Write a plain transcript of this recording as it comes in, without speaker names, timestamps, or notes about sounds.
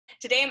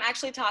Today, I'm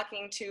actually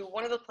talking to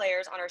one of the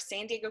players on our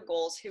San Diego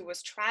Gulls who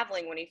was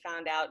traveling when he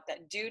found out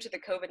that due to the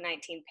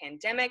COVID-19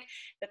 pandemic,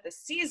 that the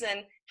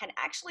season had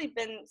actually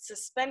been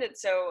suspended.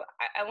 So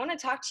I want to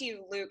talk to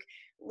you, Luke.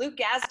 Luke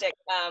Gazdic,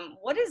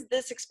 what has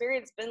this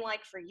experience been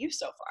like for you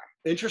so far?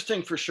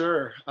 Interesting for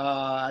sure.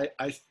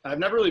 I've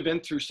never really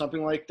been through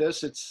something like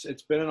this.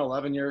 It's been an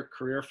 11-year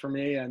career for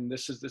me, and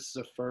this is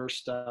a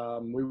first.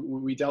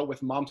 We dealt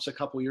with mumps a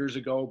couple years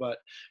ago, but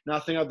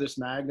nothing of this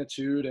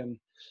magnitude. And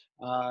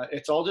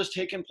it's all just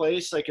taken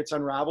place. Like, it's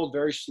unraveled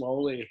very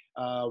slowly.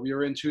 We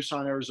were in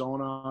Tucson,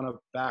 Arizona on a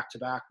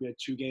back-to-back. We had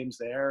 2 games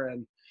there,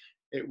 and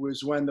it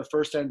was when the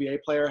first NBA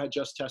player had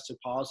just tested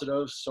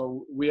positive.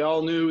 So we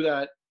all knew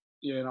that,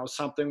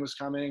 something was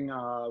coming.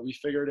 We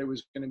figured it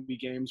was going to be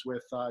games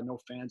with no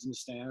fans in the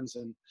stands.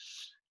 And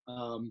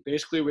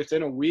basically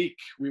within a week,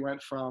 we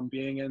went from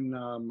being in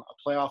a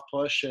playoff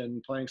push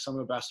and playing some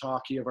of the best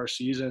hockey of our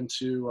season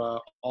to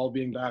all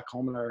being back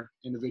home in our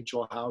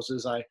individual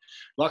houses. I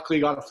luckily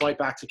got a flight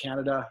back to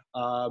Canada.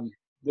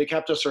 They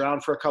kept us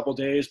around for a couple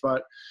days,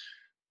 but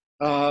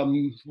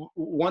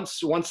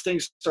once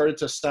things started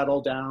to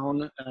settle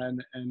down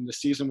and the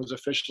season was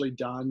officially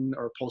done,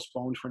 or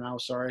postponed for now,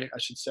 sorry, I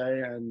should say,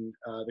 and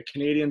the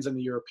Canadians and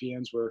the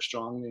Europeans were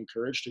strongly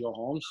encouraged to go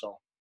home. So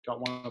got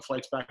one of the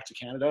flights back to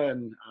Canada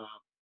and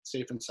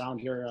safe and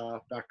sound here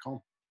back home.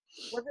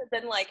 What's it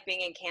been like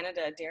being in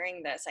Canada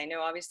during this? I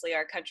know obviously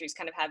our countries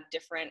kind of have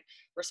different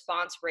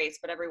response rates,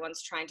 but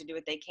everyone's trying to do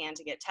what they can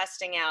to get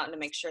testing out and to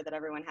make sure that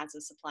everyone has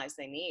the supplies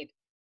they need.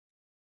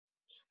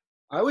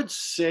 I would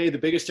say the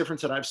biggest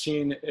difference that I've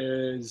seen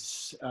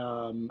is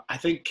I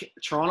think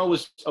Toronto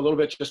was a little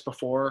bit just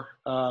before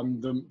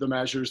the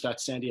measures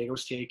that San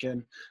Diego's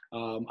taken.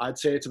 I'd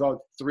say it's about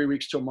 3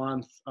 weeks to a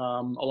month. A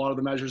lot of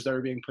the measures that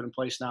are being put in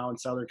place now in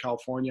Southern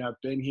California have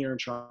been here in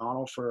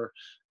Toronto for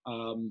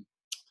a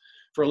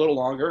little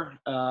longer.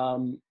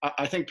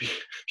 I think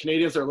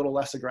Canadians are a little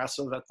less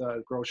aggressive at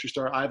the grocery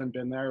store. I haven't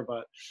been there,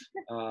 but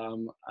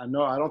I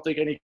don't think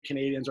any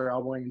Canadians are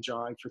elbowing and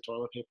jawing for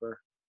toilet paper.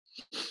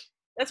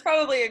 That's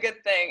probably a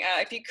good thing.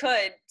 If you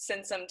could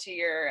send some to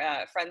your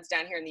friends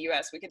down here in the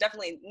U.S., we could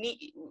definitely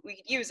we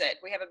could use it.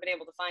 We haven't been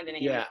able to find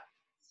any. Yeah.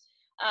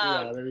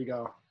 Yeah, there you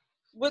go.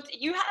 With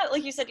you have,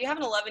 like you said, you have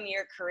an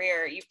 11-year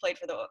career. You've played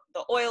for the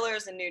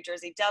Oilers and New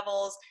Jersey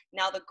Devils,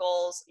 now the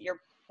Gulls.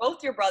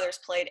 Both your brothers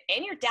played,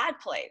 and your dad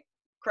played,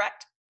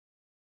 correct?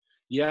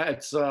 Yeah,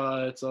 it's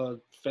a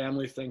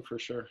family thing for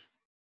sure.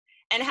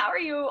 And how are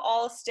you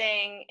all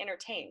staying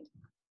entertained?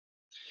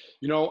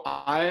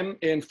 I'm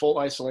in full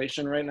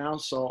isolation right now,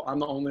 so I'm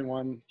the only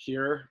one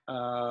here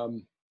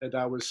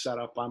that was set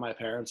up by my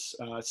parents.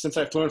 Since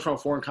I flew in from a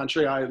foreign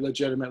country, I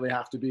legitimately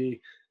have to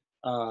be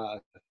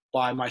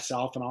by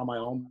myself and on my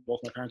own.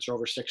 Both my parents are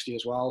over 60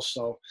 as well,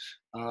 so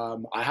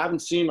I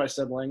haven't seen my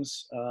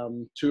siblings.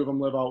 2 of them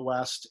live out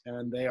west,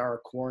 and they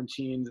are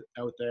quarantined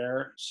out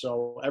there.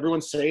 So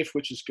everyone's safe,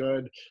 which is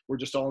good. We're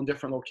just all in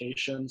different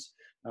locations.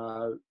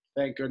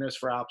 Thank goodness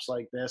for apps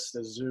like this,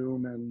 the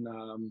Zoom,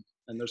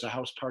 and there's a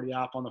house party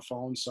app on the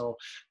phone, so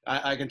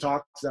I can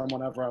talk to them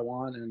whenever I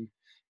want,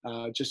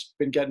 and just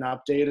been getting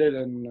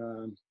updated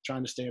and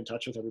trying to stay in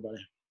touch with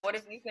everybody. What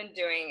have you been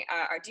doing?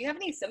 Do you have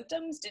any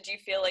symptoms? Did you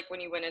feel like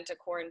when you went into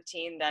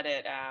quarantine that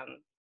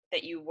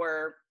that you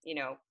were,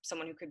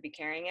 someone who could be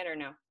carrying it, or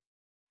no?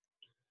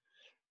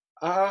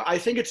 I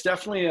think it's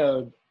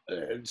definitely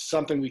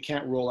something we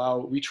can't rule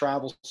out. We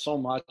travel so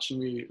much, and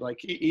we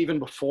even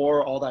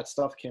before all that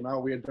stuff came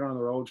out, we had been on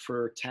the road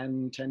for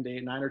 10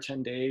 days, 9 or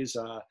 10 days,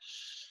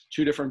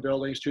 2 different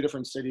buildings, 2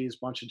 different cities,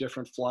 bunch of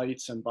different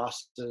flights and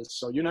buses.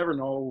 So you never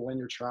know when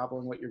you're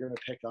traveling what you're going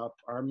to pick up.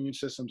 Our immune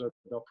systems are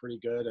built pretty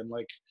good, and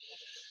like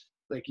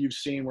you've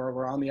seen,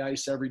 we're on the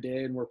ice every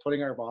day and we're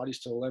putting our bodies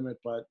to the limit.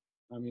 But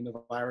I mean, the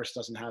virus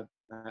doesn't have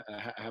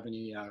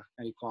any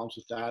problems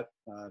with that.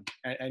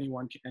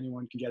 Anyone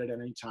can get it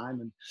at any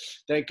time, and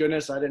thank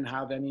goodness I didn't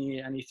have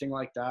anything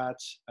like that.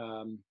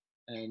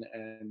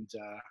 And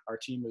our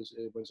team was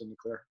in the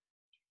clear.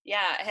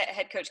 Yeah,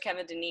 head coach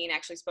Kevin Dineen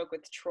actually spoke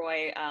with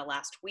Troy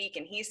last week,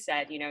 and he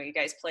said, you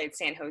guys played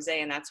San Jose,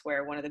 and that's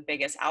where one of the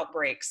biggest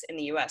outbreaks in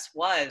the U.S.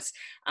 was.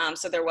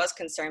 So there was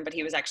concern, but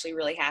he was actually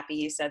really happy.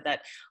 He said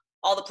that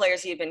all the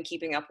players he had been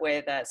keeping up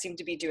with seemed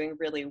to be doing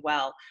really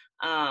well.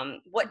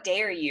 What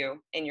day are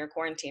you in your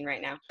quarantine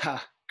right now?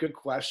 Good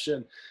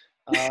question.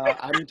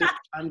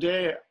 I'm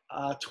day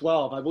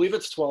 12. I believe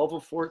it's 12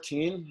 of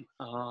 14.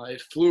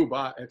 It flew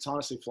by. It's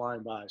honestly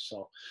flying by.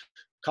 So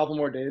a couple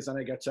more days, then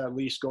I get to at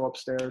least go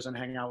upstairs and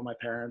hang out with my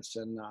parents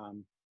and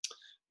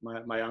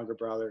my younger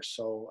brother.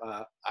 So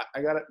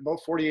I got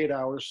about 48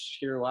 hours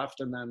here left,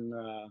 and then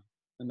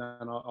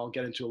I'll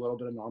get into a little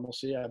bit of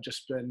normalcy. I've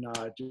just been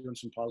doing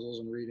some puzzles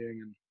and reading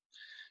and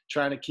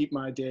trying to keep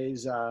my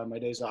days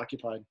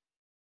occupied.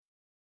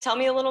 Tell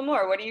me a little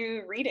more. What are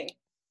you reading?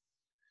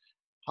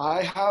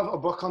 I have a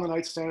book on the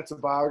nightstand. It's a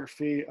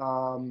biography,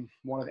 one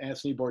of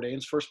Anthony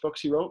Bourdain's first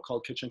books he wrote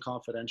called Kitchen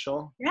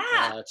Confidential.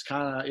 Yeah. It's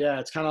kind of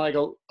like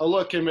a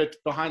look in it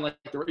behind, like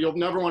you'll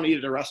never want to eat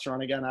at a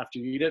restaurant again after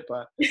you eat it.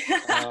 But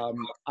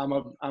I'm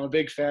a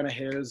big fan of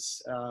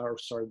his,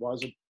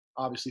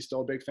 obviously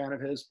still a big fan of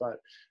his, but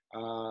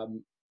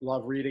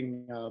love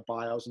reading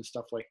bios and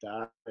stuff like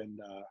that. And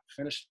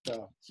finished a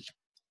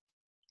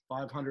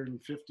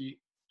 550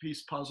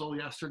 piece puzzle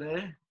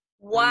yesterday.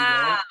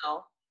 Wow.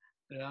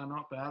 Yeah,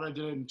 not bad. I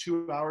did it in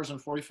 2 hours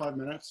and 45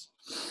 minutes.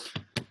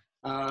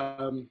 I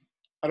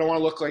don't want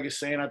to look like a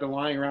saint. I've been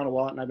lying around a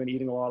lot, and I've been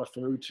eating a lot of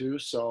food too.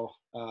 So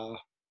a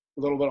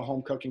little bit of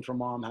home cooking from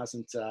mom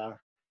hasn't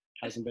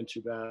been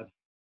too bad.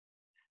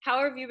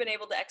 How have you been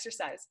able to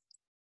exercise?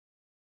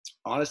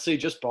 Honestly,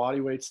 just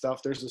body weight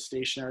stuff. There's a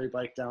stationary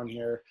bike down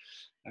here.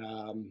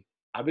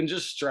 I've been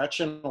just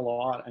stretching a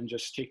lot and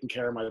just taking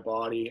care of my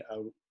body.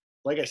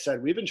 Like I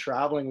said, we've been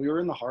traveling. We were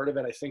in the heart of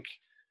it. I think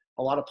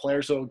a lot of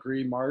players will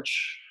agree.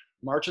 March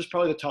is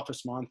probably the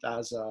toughest month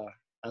as a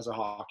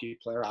hockey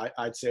player.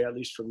 I'd say, at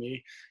least for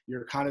me,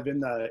 you're kind of in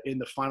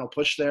the final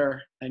push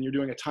there, and you're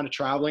doing a ton of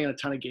traveling and a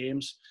ton of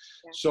games.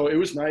 Yeah. So it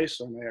was nice.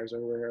 Oh, my hair's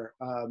over here.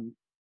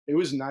 It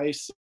was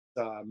nice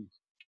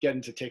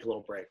getting to take a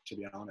little break. To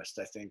be honest,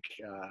 I think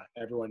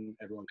everyone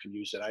can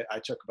use it. I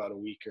took about a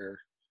week or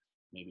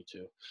maybe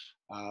two,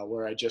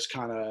 where I just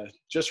kind of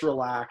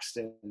relaxed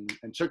and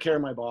took care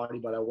of my body,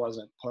 but I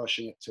wasn't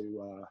pushing it to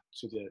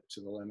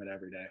the limit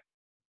every day.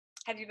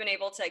 Have you been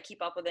able to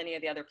keep up with any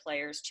of the other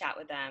players, chat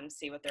with them,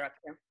 see what they're up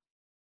to?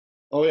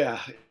 Oh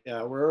yeah.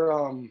 We're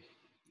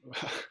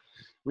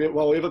we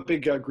have a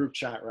big group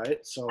chat, right?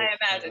 So I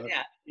imagine,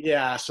 yeah.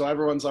 Yeah. So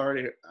everyone's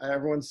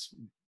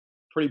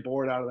pretty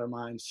bored out of their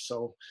minds.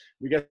 So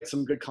we get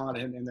some good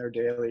content in there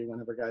daily.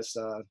 Whenever guys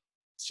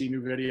see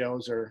new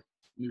videos or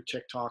new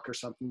TikTok or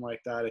something like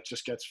that, it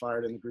just gets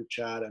fired in the group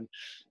chat. And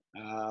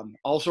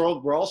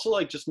we're also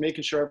like just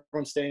making sure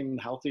everyone's staying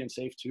healthy and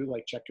safe too,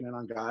 like checking in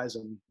on guys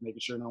and making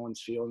sure no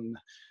one's feeling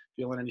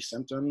any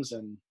symptoms,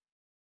 and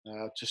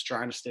just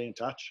trying to stay in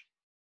touch.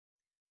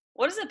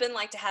 What has it been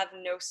like to have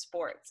no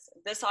sports?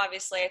 This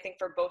obviously, I think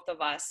for both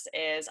of us,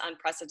 is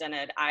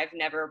unprecedented. I've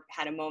never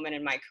had a moment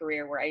in my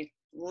career where I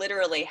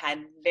literally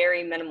had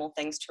very minimal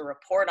things to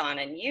report on,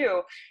 and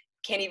you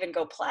can't even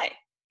go play.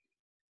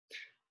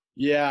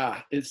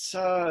 Yeah,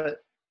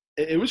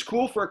 it was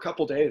cool for a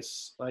couple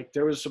days. Like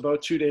there was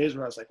about 2 days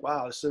where I was like,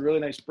 wow, this is a really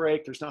nice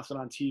break. There's nothing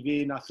on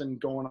TV, nothing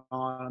going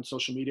on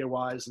social media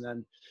wise. And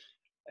then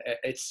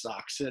it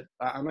sucks.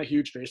 I'm a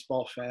huge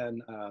baseball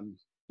fan.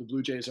 The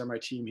Blue Jays are my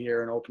team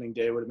here, and opening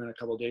day would have been a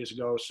couple of days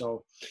ago.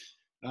 So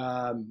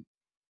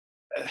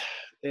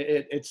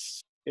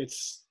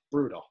it's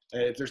brutal.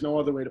 There's no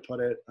other way to put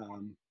it.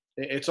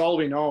 It's all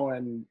we know,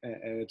 and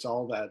it's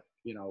all that,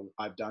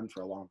 I've done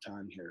for a long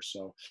time here.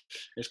 So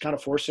it's kind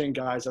of forcing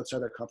guys outside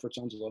their comfort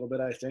zones a little bit,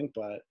 I think,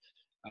 but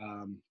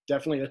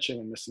definitely itching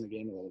and missing the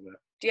game a little bit.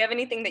 Do you have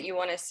anything that you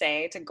want to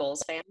say to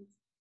Gulls fans?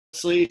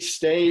 Honestly,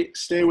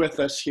 stay with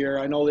us here.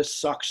 I know this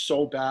sucks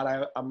so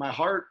bad. My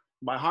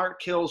heart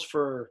kills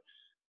for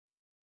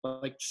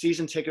like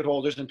season ticket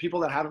holders and people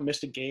that haven't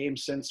missed a game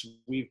since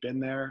we've been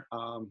there.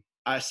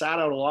 I sat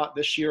out a lot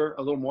this year,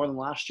 a little more than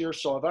last year.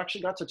 So I've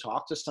actually got to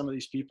talk to some of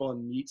these people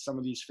and meet some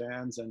of these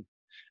fans and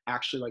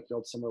actually like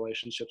build some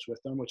relationships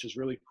with them, which is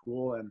really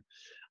cool. And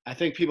I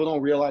think people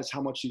don't realize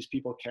how much these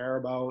people care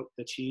about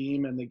the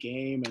team and the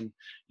game. And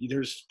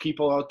there's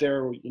people out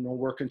there,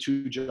 working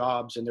 2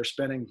 jobs, and they're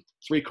spending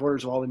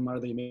 3/4 of all the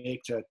money they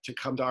make to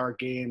come to our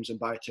games and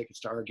buy tickets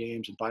to our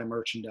games and buy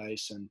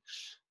merchandise. And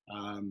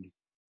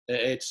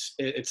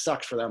it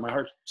sucked for them. My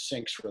heart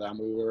sinks for them.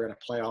 We were in a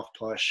playoff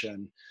push,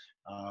 and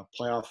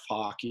playoff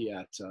hockey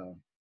at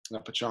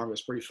Pechanga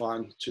was pretty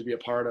fun to be a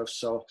part of.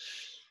 So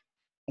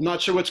I'm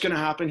not sure what's going to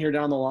happen here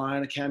down the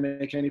line. I can't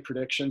make any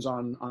predictions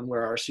on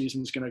where our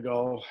season's going to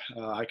go.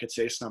 I could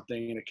say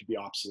something and it could be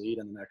obsolete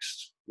in the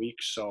next week.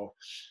 So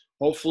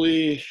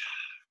hopefully,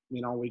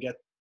 we get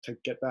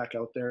back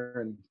out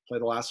there and play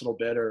the last little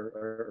bit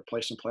or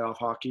play some playoff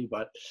hockey.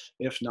 But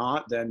if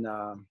not, then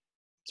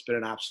it's been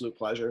an absolute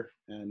pleasure.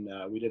 And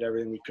we did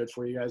everything we could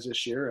for you guys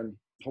this year. And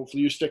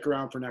hopefully you stick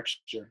around for next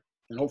year.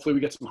 And hopefully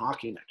we get some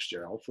hockey next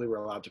year. Hopefully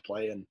we're allowed to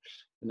play in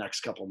the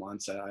next couple of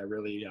months. I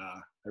really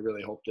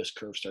hope this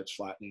curve starts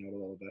flattening out a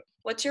little bit.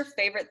 What's your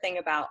favorite thing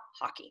about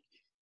hockey?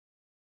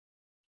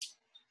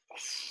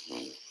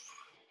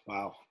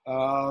 Wow.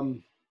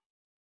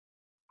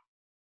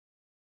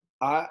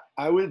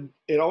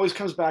 It always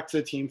comes back to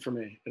the team for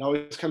me. It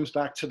always comes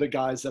back to the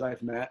guys that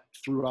I've met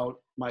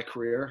throughout my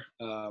career,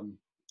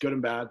 good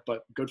and bad,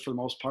 but good for the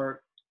most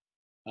part.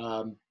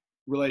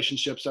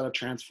 Relationships that have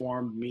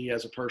transformed me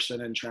as a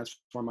person and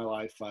transformed my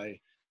life.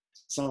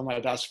 Some of my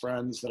best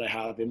friends that I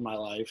have in my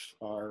life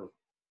are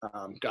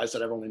guys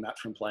that I've only met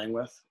from playing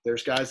with.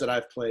 There's guys that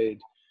I've played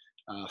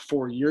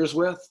 4 years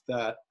with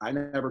that I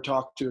never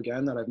talked to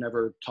again, that I've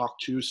never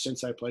talked to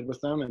since I played with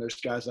them. And there's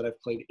guys that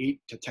I've played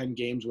 8 to 10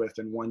 games with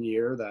in 1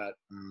 year that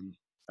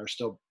are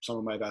still some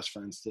of my best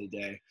friends to the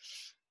day.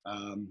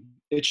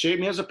 it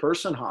shaped me as a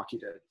person. Hockey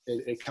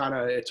did. It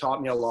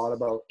taught me a lot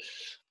about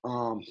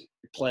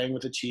playing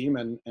with a team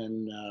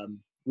and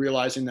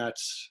realizing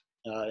that's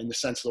in the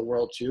sense of the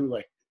world too.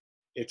 Like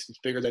it's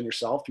bigger than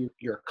yourself.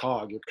 You're a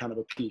cog. You're kind of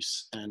a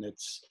piece, and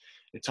it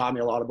taught me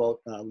a lot about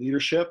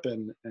leadership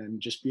and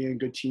just being a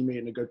good teammate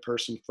and a good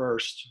person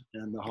first,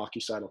 and the hockey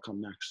side will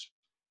come next.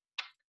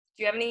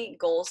 Do you have any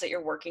goals that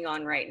you're working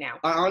on right now?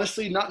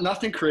 Honestly,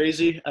 nothing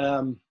crazy.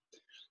 I'm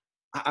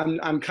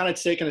kind of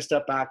taking a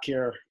step back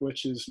here,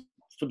 which is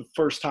for the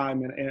first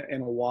time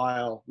in a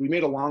while. We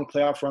made a long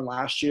playoff run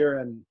last year,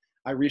 and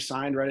I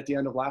re-signed right at the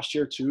end of last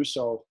year too.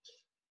 So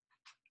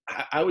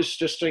I was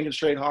just thinking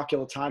straight hockey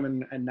all the time,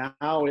 and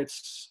now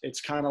it's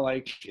kind of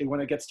like when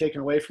it gets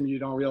taken away from you, you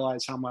don't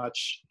realize how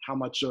much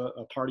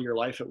a part of your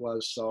life it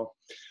was. So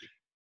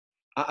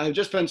I've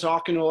just been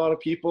talking to a lot of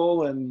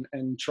people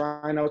and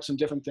trying out some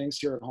different things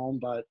here at home,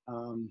 but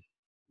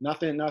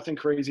nothing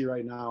crazy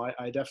right now.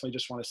 I definitely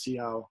just want to see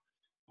how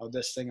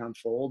this thing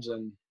unfolds,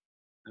 and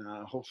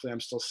hopefully I'm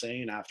still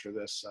sane after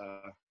this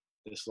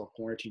little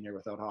quarantine here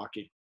without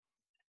hockey.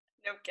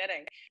 No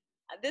kidding.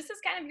 This is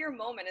kind of your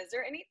moment. Is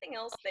there anything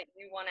else that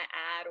you want to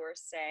add or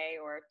say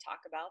or talk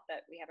about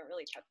that we haven't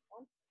really touched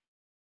on?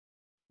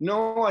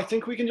 No, I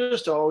think we can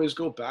just always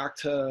go back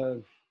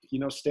to,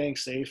 staying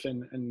safe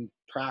and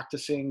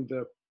practicing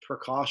the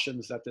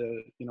precautions that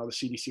the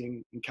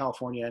CDC in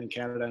California and in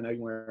Canada and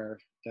anywhere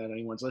that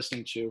anyone's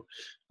listening to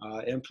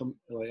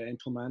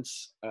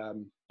implements.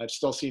 I've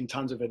still seen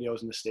tons of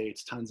videos in the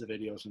States, tons of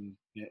videos in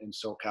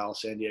SoCal,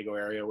 San Diego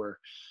area where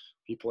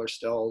people are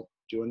still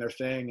doing their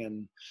thing.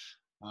 And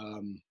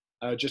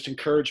I just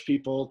encourage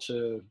people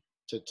to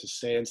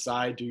stay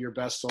inside, do your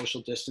best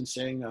social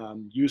distancing,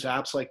 use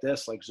apps like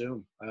this, like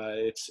Zoom.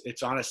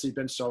 It's honestly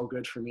been so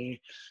good for me.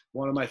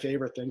 One of my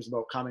favorite things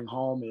about coming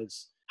home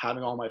is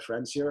having all my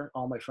friends here,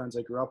 all my friends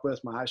I grew up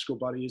with, my high school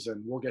buddies,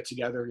 and we'll get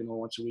together,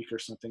 once a week or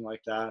something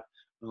like that.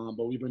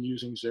 But we've been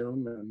using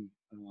Zoom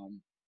and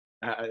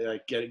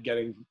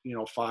getting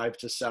 5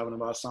 to 7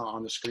 of us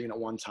on the screen at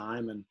one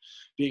time and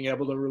being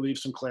able to relieve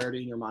some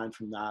clarity in your mind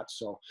from that.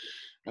 So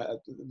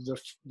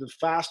the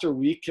faster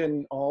we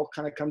can all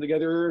kind of come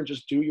together and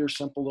just do your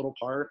simple little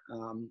part,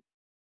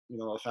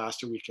 the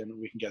faster we can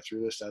get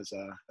through this as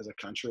a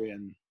country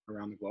and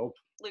around the globe.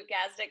 Luke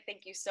Gazdic,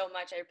 thank you so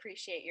much. I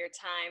appreciate your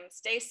time.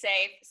 Stay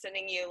safe.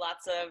 Sending you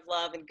lots of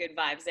love and good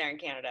vibes there in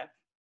Canada.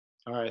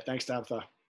 All right. Thanks, Tabitha.